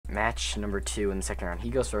match number 2 in the second round. He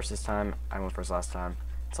goes first this time. I went first last time.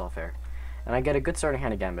 It's all fair. And I get a good starting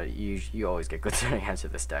hand again, but you always get good starting hands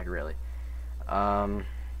with this deck, really. Let's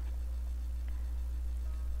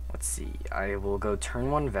see. I will go turn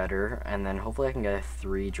 1 Vetter, and then hopefully I can get a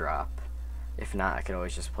 3-drop. If not, I could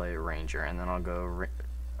always just play Ranger, and then I'll go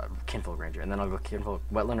Kinfolk Ranger, and then I'll go Kinfolk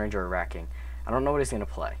Wetland Ranger or Racking. I don't know what he's going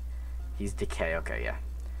to play. He's Decay. Okay, yeah.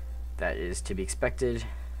 That is to be expected,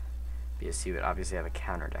 because he would obviously have a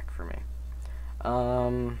counter deck for me.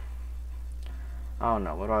 I don't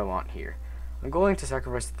know. What do I want here? I'm going to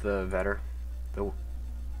sacrifice the Vetter, the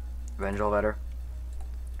Vengeful Vetter,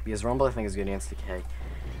 because Rumble I think is good against Decay,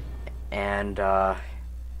 and I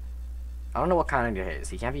don't know what kind of Decay it is.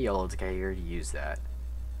 He can't be Yellow Decay. He already used that.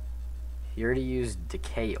 He already used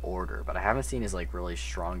Decay Order, but I haven't seen his like really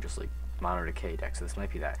strong just like Mono Decay deck, so this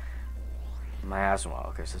might be that. Miasma.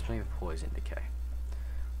 Okay, so this might be Poison Decay.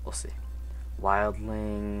 We'll see.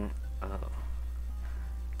 Wildling. Oh.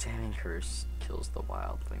 Damning Curse kills the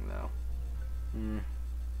Wildling though. You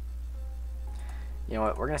know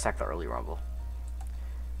what? We're gonna sack the early Rumble.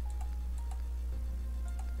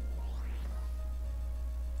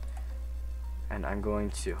 And I'm going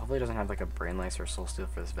to hopefully it doesn't have like a Brain Lace or Soul Steal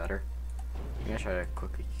for this Vetter. I'm gonna try to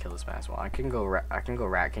quickly kill this Miasma. I can go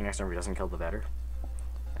Rat King next turn if he doesn't kill the Vetter,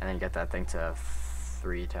 and then get that thing to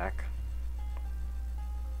 3 attack.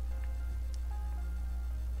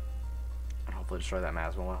 And hopefully destroy that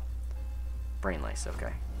Miasma well. Brain Lace,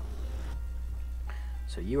 okay.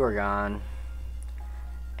 So you are gone.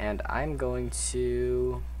 And I'm going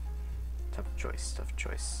to... Tough choice, tough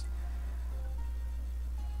choice.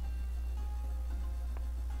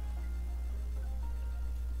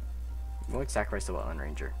 I'm going to sacrifice the Wetland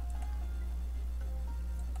Ranger.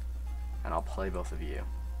 And I'll play both of you.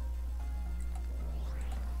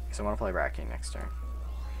 Because I want to play Rat King next turn.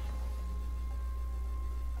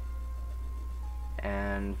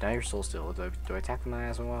 And now you're Soul Steal. Do I attack the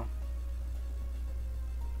Miasma well?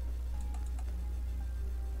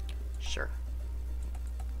 Sure.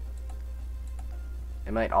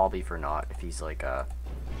 It might all be for naught if he's like a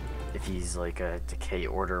Decay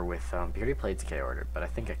Order with he already played Decay Order, but I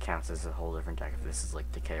think it counts as a whole different deck if this is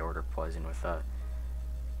like Decay Order Poison with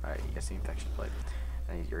alright, he gets the infection played,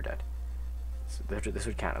 and you're dead. So this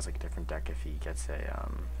would count as like a different deck if he gets a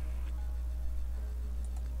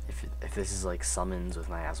if this is like summons with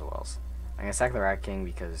my Azawels. I'm gonna sack the Rat King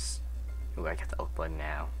because ooh, I get the Oak Blood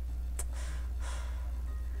now.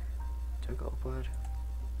 Do I go Oak Blood?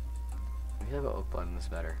 Maybe I'll go Oak Blood in this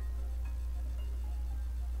better.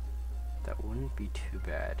 That wouldn't be too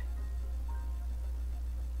bad.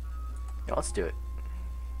 Yeah, let's do it.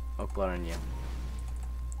 Oak Blood on you.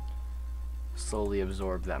 Slowly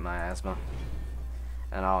absorb that miasma.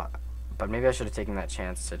 And but maybe I should have taken that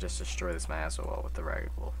chance to just destroy this miasma well with the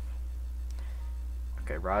Ragged Wolf.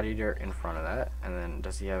 Okay, Rod Eater in front of that, and then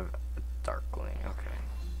does he have a Darkling? Okay.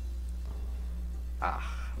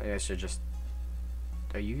 Maybe I should just...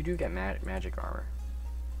 Oh, you do get magic armor.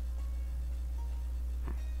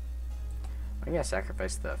 I'm gonna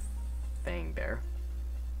sacrifice the Fang Bear.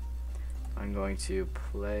 I'm going to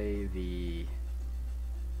play the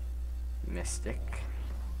Mystic.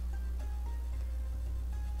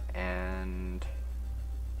 And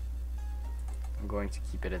I'm going to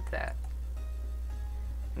keep it at that.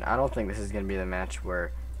 And I don't think this is going to be the match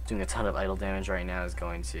where doing a ton of idle damage right now is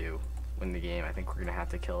going to win the game. I think we're going to have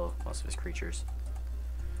to kill most of his creatures.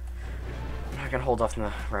 I'm not going to hold off on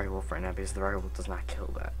the Ragged Wolf right now because the Ragged Wolf does not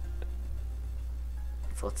kill that.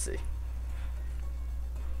 So let's see.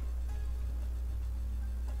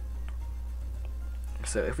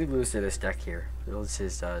 So if we lose to this deck here, lose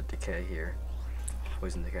his Decay here,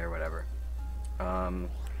 Poison Decay or whatever, well,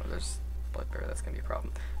 there's Blood Bear, that's going to be a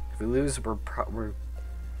problem. If we lose,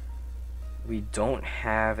 we don't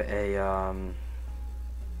have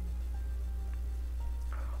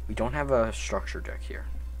a structure deck here.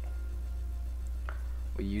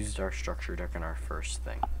 We used our structure deck in our first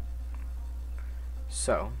thing.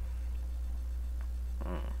 So,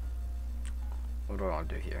 what do I want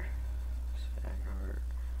to do here?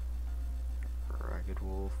 Ragged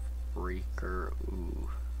Wolf, Breaker, ooh.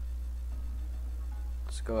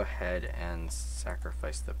 Let's go ahead and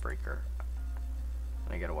sacrifice the Breaker.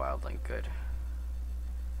 And I get a Wildling, good.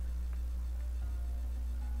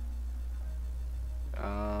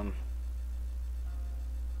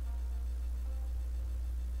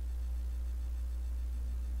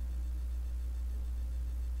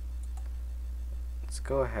 Let's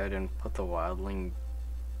go ahead and put the Wildling.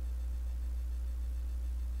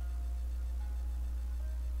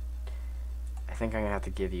 I think I'm gonna have to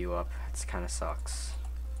give you up. It kind of sucks.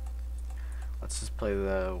 Let's just play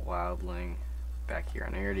the wildling back here.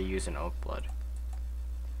 And I already used an oak blood.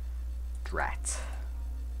 Drat.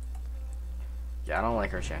 Yeah, I don't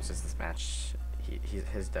like our chances this match.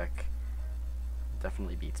 His deck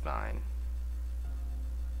definitely beats mine.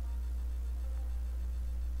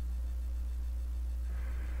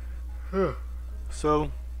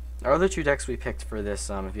 So, our other two decks we picked for this,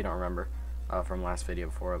 if you don't remember, from last video,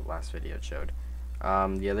 before the last video it showed.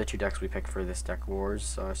 The other two decks we picked for this deck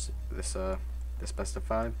wars, this best of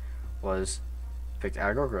 5, was picked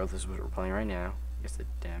Aggro Growth. This is what we're playing right now. I guess the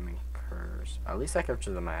Damning Curse. At least I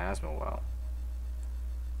captured the Miasma well.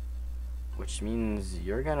 Which means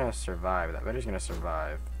you're gonna survive. That better's gonna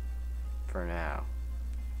survive. For now.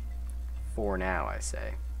 For now, I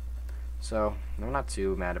say. So, I'm not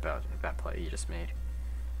too mad about that play he just made.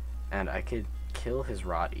 And I could kill his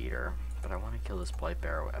Rot Eater, but I want to kill this Blight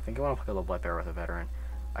Bearer. I think I want to kill the Blight Bearer with a veteran.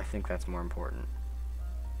 I think that's more important.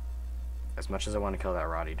 As much as I want to kill that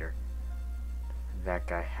Rot Eater, that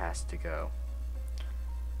guy has to go.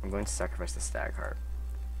 I'm going to sacrifice the Stag Heart.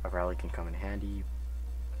 A rally can come in handy.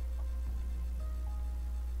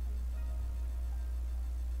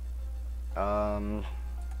 I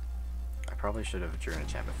probably should have drew an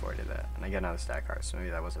enchant before I did that. And I get another Stag Heart, so maybe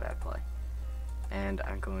that was a bad play. And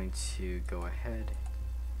I'm going to go ahead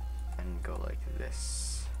and go like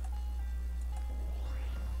this.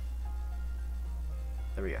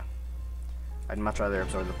 There we go. I'd much rather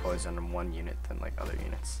absorb the poison in one unit than like other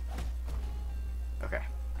units. Okay.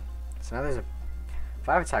 So now there's a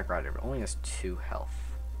 5 attack rider, but only has 2 health.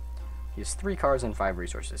 He has 3 cards and 5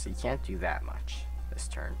 resources. He can't do that much this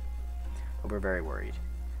turn. But we're very worried.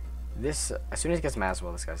 This, as soon as he gets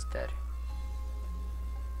Maswell, this guy's dead.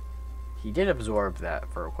 He did absorb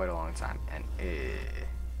that for quite a long time, and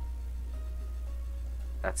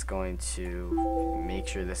that's going to make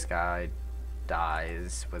sure this guy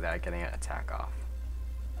dies without getting an attack off.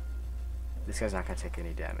 This guy's not going to take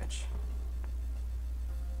any damage.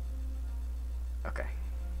 Okay.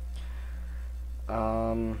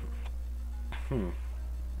 I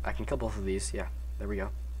can kill both of these. Yeah, there we go.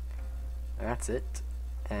 And that's it.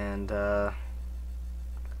 And I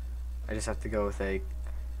just have to go with a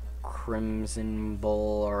Crimson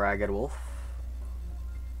Bull or Ragged Wolf.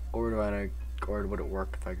 Or would it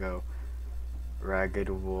work if I go Ragged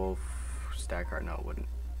Wolf, Stag Heart? No, it wouldn't.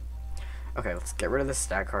 Okay, let's get rid of the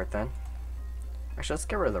Stag Heart then. Actually, let's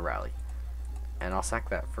get rid of the Rally. And I'll sack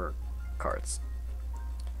that for cards.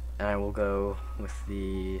 And I will go with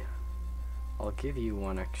the... I'll give you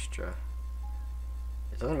 1 extra.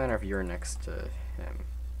 It doesn't matter if you're next to him.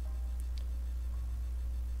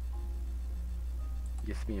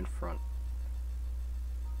 You have to be in front.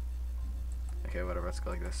 Okay, whatever, let's go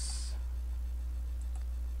like this.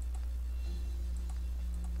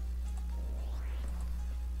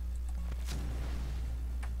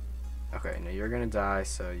 Okay, now you're gonna die,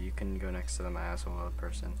 so you can go next to the Miasma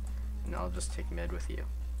person, and I'll just take mid with you.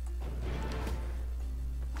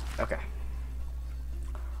 Okay.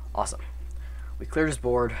 Awesome. We cleared his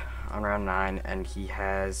board on round 9, and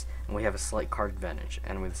we have a slight card advantage,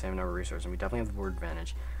 and with the same number of resources, and we definitely have the board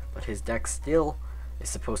advantage. But his deck still is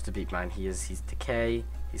supposed to beat mine. He's Decay,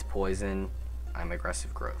 he's Poison, I'm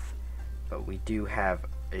Aggressive Growth. But we do have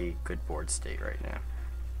a good board state right now.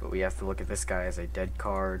 But we have to look at this guy as a dead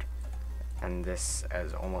card, and this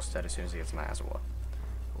as almost dead as soon as he gets Miasma.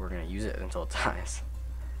 We're gonna use it until it dies.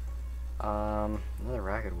 Another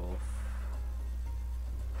Ragged Wolf.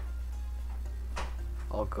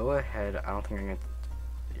 I'll go ahead. I don't think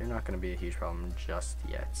you're not gonna be a huge problem just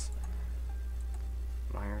yet.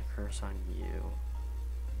 Minor Curse on you.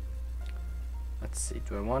 Let's see.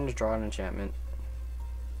 Do I want to draw an enchantment?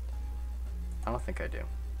 I don't think I do.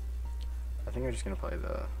 I think I'm just gonna play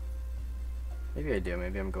the... Maybe I do.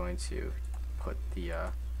 Maybe I'm going to put the...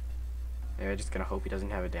 Maybe I'm just gonna hope he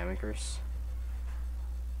doesn't have a Damning Curse.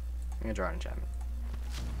 I'm gonna draw an enchantment.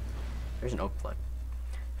 There's an Oak Blood.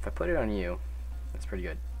 If I put it on you, that's pretty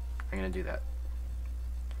good. I'm gonna do that.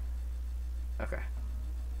 Okay.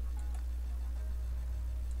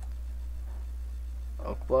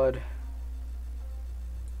 Oak Blood.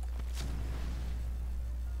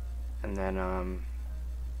 And then, I'll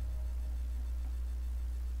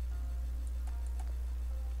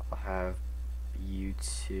have you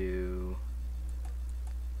two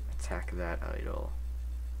attack that idol.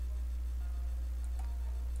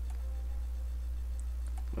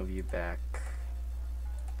 Move you back.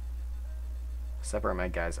 Separate my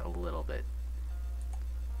guys a little bit.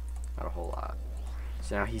 Not a whole lot.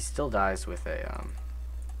 So now he still dies with a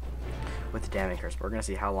Damning Curse, but we're gonna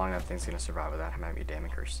see how long that thing's gonna survive without him having a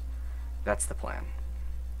Damning Curse. That's the plan.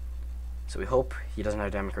 So we hope he doesn't have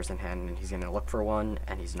a Damage Curse in hand, and he's going to look for one,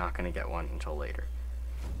 and he's not going to get one until later.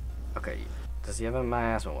 Okay, does he have a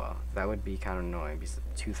miasma? Well, that would be kind of annoying, because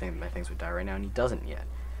my things would die right now, and he doesn't yet.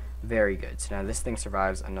 Very good. So now this thing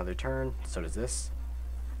survives another turn, so does this.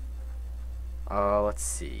 Let's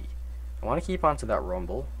see. I want to keep on to that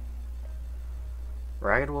Rumble.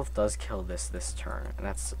 Ragged Wolf does kill this turn, and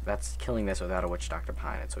that's killing this without a Witch Doctor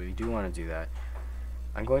behind it, so we do want to do that.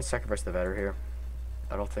 I'm going to sacrifice the Vetter here.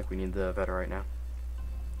 I don't think we need the Vetter right now.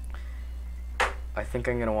 I think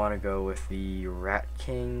I'm going to want to go with the Rat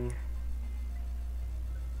King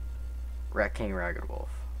Ragged Wolf.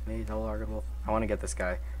 Maybe double Ragged Wolf. I want to get this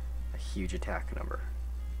guy a huge attack number.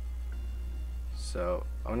 So,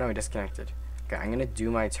 oh no, he disconnected. Okay, I'm going to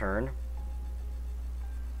do my turn.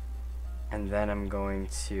 And then I'm going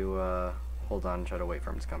to, hold on and try to wait for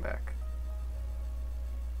him to come back.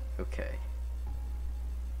 Okay.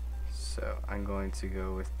 So, I'm going to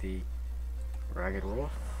go with the Ragged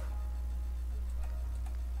Wolf.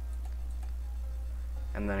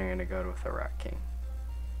 And then I'm going to go with the Rat King.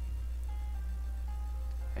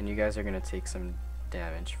 And you guys are going to take some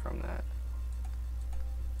damage from that.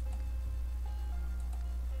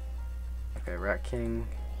 Okay, Rat King.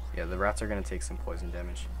 Yeah, the rats are going to take some poison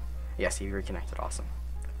damage. Yes, he reconnected. Awesome.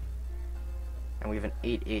 And we have an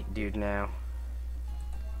 8/8 dude now.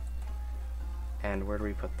 And where do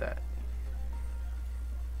we put that?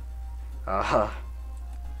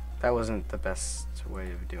 That wasn't the best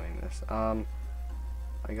way of doing this. I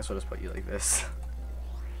guess we'll just put you like this.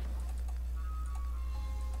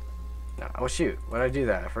 No, oh shoot, why did I do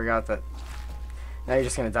that? I forgot that. Now you're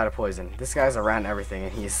just gonna die to poison. This guy's around everything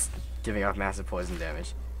and he's giving off massive poison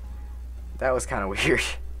damage. That was kind of weird.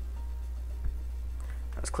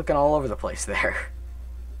 I was clicking all over the place there.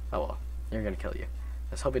 Oh well, you're gonna kill you.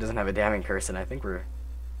 Let's hope he doesn't have a damning curse, and I think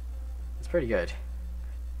it's pretty good.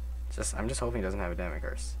 I'm just hoping he doesn't have a damning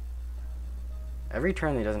curse. Every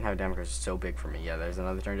turn that he doesn't have a damning curse is so big for me. Yeah, there's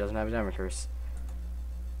another turn he doesn't have a damning curse.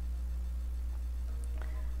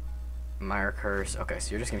 Mire curse. Okay,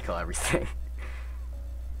 so you're just gonna kill everything.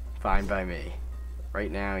 Fine by me. Right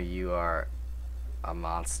now you are a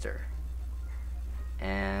monster.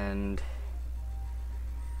 And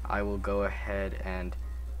I will go ahead and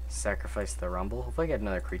sacrifice the Rumble. Hopefully I get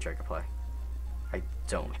another creature I can play. I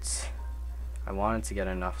don't. I wanted to get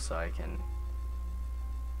enough so I can...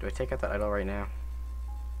 Do I take out that idol right now?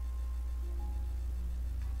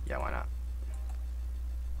 Yeah, why not?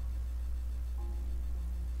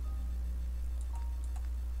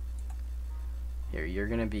 Here, you're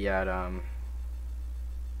gonna be at, yeah,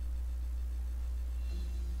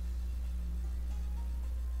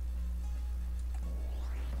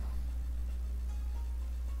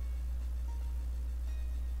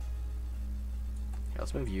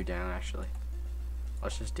 let's move you down, actually.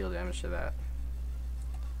 Let's just deal damage to that.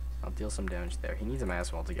 I'll deal some damage there. He needs a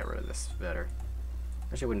mass wall to get rid of this Vetter.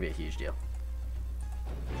 Actually, it wouldn't be a huge deal.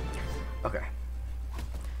 Okay.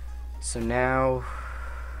 So now...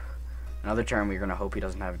 Another turn we're gonna hope he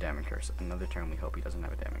doesn't have a damage curse. Another turn we hope he doesn't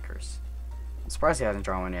have a damage curse. I'm surprised he hasn't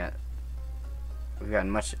drawn one yet. We've gotten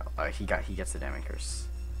much. He gets the damage curse.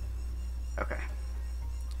 Okay.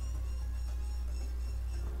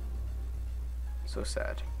 So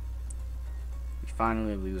sad. We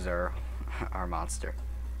finally lose our monster.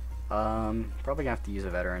 Probably gonna have to use a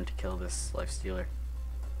veteran to kill this life stealer.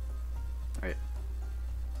 Right.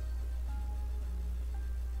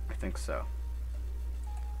 I think so.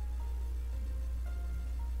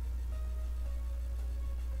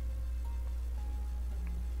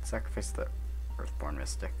 Sacrifice the Earthborn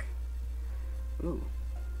Mystic. Ooh,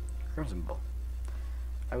 Crimson Bull.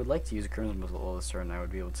 I would like to use a Crimson Bull this turn. I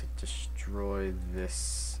would be able to destroy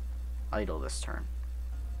this idol this turn.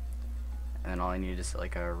 And then all I need is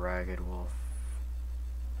like a Ragged Wolf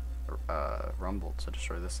Rumble to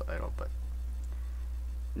destroy this idol, but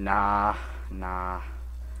nah. I'm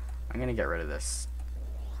gonna get rid of this.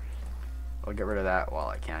 I'll get rid of that while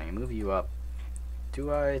I can. I can move you up.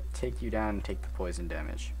 Do I take you down and take the poison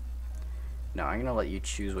damage? No, I'm gonna let you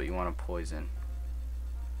choose what you want to poison.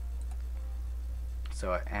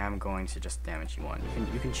 So I am going to just damage you one.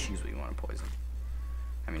 You can choose what you want to poison.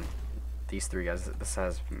 I mean, these three guys. This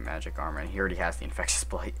has magic armor, and he already has the infectious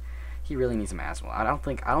blight. He really needs a mass wall. I don't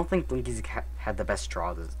think Blinky's had the best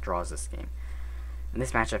draws this game. In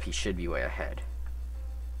this matchup, he should be way ahead.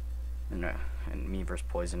 And me versus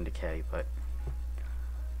Poison Decay, but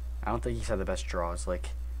I don't think he's had the best draws. Like,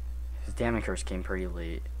 his damage curse came pretty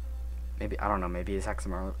late. Maybe, I don't know, maybe he's had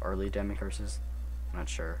some early damage curses. I'm not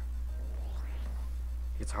sure.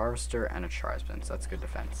 He gets a Harvester and a Tribesman, so that's good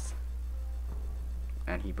defense.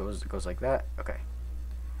 And he goes like that. Okay.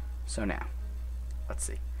 So now, let's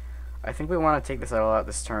see. I think we want to take this idol out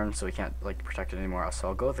this turn so we can't like protect it anymore. So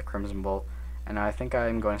I'll go with the Crimson Bowl, and I think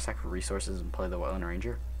I'm going to sack for resources and play the Wetland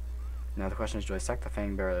Ranger. Now the question is, do I sack the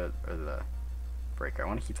Fang Bear or the Breaker? I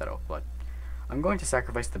want to keep that open, but I'm going to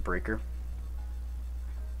sacrifice the Breaker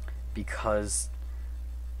because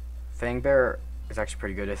Fang Bear is actually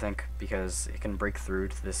pretty good, I think, because it can break through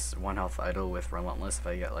to this 1 health idol with Relentless if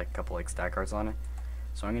I get like a couple like stat cards on it.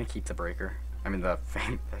 So I'm going to keep the Breaker. I mean the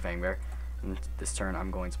Fang Bear. And this turn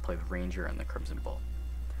I'm going to play the Ranger and the Crimson Bull.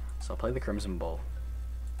 So I'll play the Crimson Bull.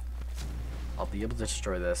 I'll be able to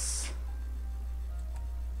destroy this.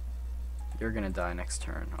 You're going to die next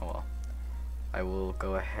turn. Oh well. I will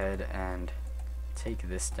go ahead and take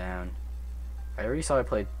this down. I already saw I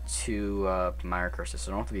played 2 Mire Curses,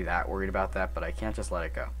 so I don't have to be that worried about that, but I can't just let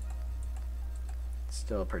it go. It's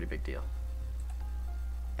still a pretty big deal.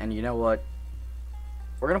 And you know what?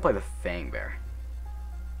 We're going to play the Fang Bear.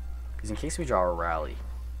 Because in case we draw a rally,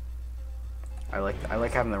 I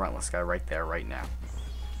like having the Relentless guy right there, right now.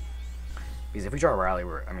 Because if we draw a rally,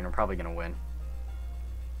 we're probably going to win.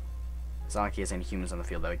 It's not like he has any humans on the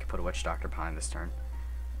field that we could put a Witch Doctor behind this turn.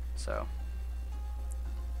 So,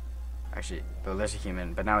 actually, though there's a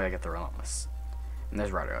human, but now I get the Relentless. And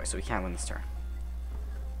there's Rider Eye, so we can't win this turn.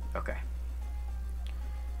 Okay.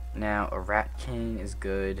 Now, a Rat King is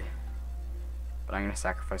good, but I'm going to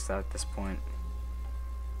sacrifice that at this point.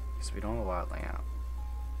 Because we don't have a wild layout.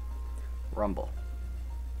 Rumble.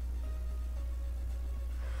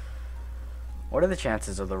 What are the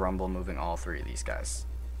chances of the Rumble moving all 3 of these guys?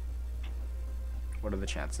 What are the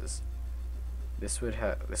chances? This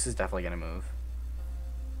is definitely gonna move.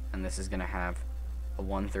 And this is gonna have a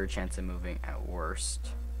 1/3 chance of moving at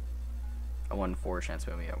worst. A 1/4 chance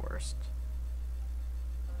of moving at worst.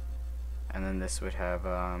 And then this would have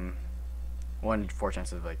 1/4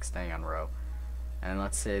 chance of like staying on row. And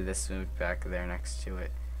let's say this moved back there next to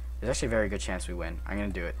it. There's actually a very good chance we win. I'm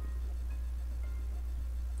going to do it.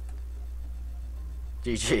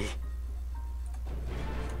 GG.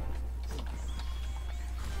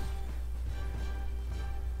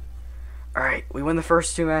 Alright, we win the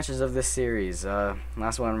first 2 matches of this series.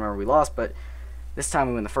 Last one, remember, we lost, but this time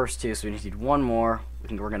we win the first 2, so we need 1 more.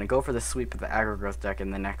 We're going to go for the sweep of the Aggro Growth deck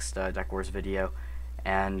in the next Deck Wars video.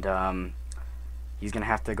 And he's going to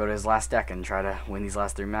have to go to his last deck and try to win these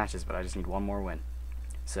last 3 matches, but I just need 1 more win.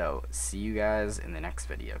 So, see you guys in the next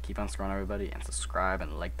video. Keep on scrolling, everybody, and subscribe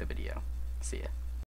and like the video. See ya.